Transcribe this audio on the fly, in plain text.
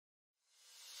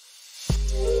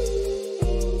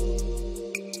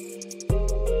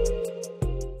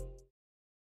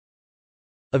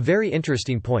A very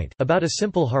interesting point about a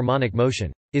simple harmonic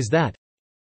motion is that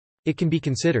it can be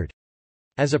considered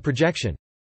as a projection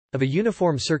of a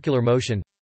uniform circular motion,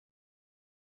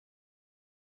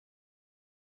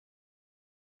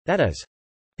 that is,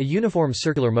 a uniform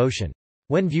circular motion,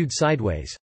 when viewed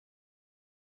sideways,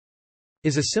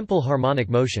 is a simple harmonic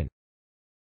motion.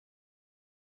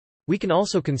 We can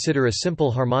also consider a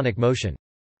simple harmonic motion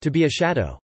to be a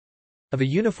shadow of a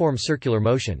uniform circular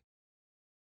motion.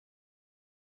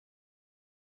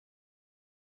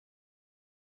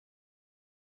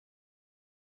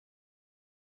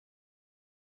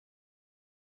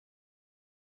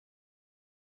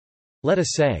 Let us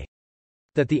say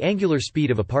that the angular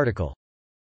speed of a particle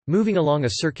moving along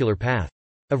a circular path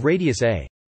of radius a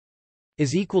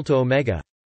is equal to omega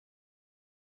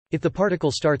if the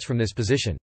particle starts from this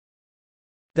position.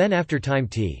 Then after time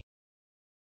t,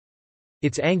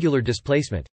 its angular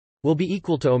displacement will be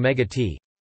equal to omega t,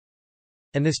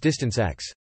 and this distance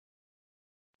x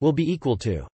will be equal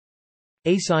to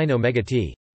a sine omega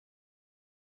t,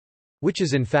 which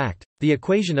is in fact the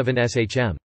equation of an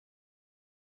SHM.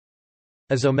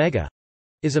 As omega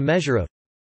is a measure of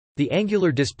the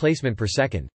angular displacement per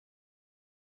second,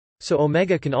 so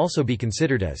omega can also be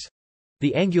considered as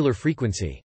the angular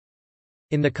frequency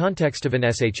in the context of an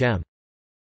SHM.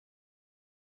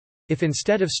 If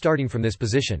instead of starting from this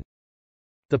position,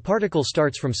 the particle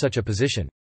starts from such a position,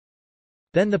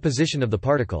 then the position of the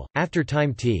particle, after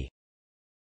time t,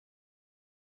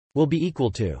 will be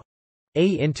equal to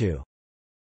a into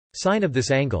sine of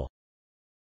this angle,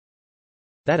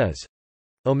 that is,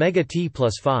 omega t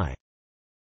plus phi.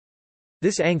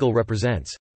 This angle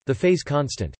represents the phase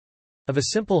constant of a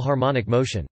simple harmonic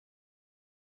motion.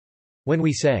 When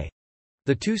we say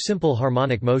the two simple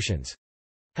harmonic motions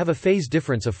have a phase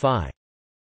difference of phi,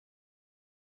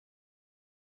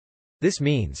 this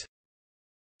means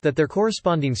that their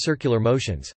corresponding circular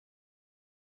motions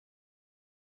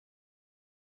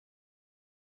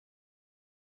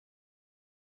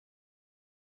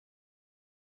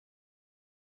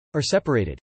are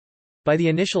separated by the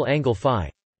initial angle phi.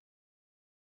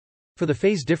 For the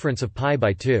phase difference of pi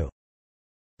by 2,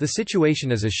 the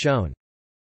situation is as shown.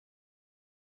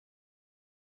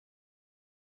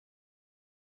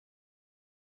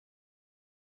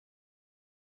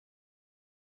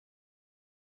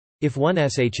 If one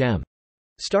SHM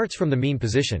starts from the mean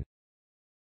position,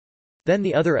 then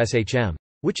the other SHM,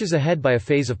 which is ahead by a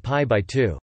phase of pi by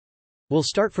 2, will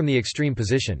start from the extreme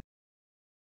position.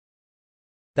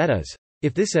 That is,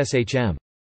 if this SHM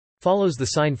follows the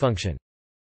sine function,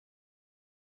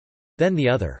 then the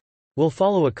other will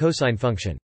follow a cosine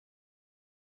function.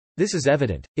 This is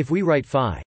evident if we write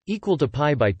phi equal to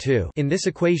pi by 2 in this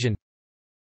equation,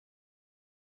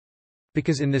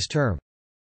 because in this term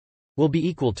will be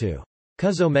equal to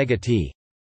cos omega t.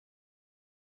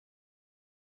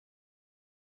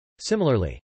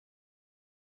 Similarly,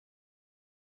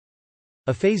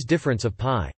 a phase difference of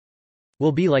pi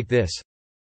will be like this.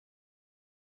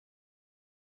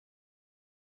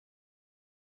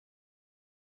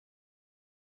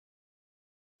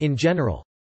 In general,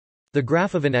 the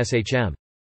graph of an SHM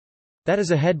that is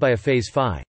ahead by a phase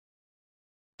phi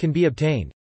can be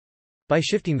obtained by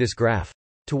shifting this graph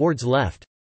towards left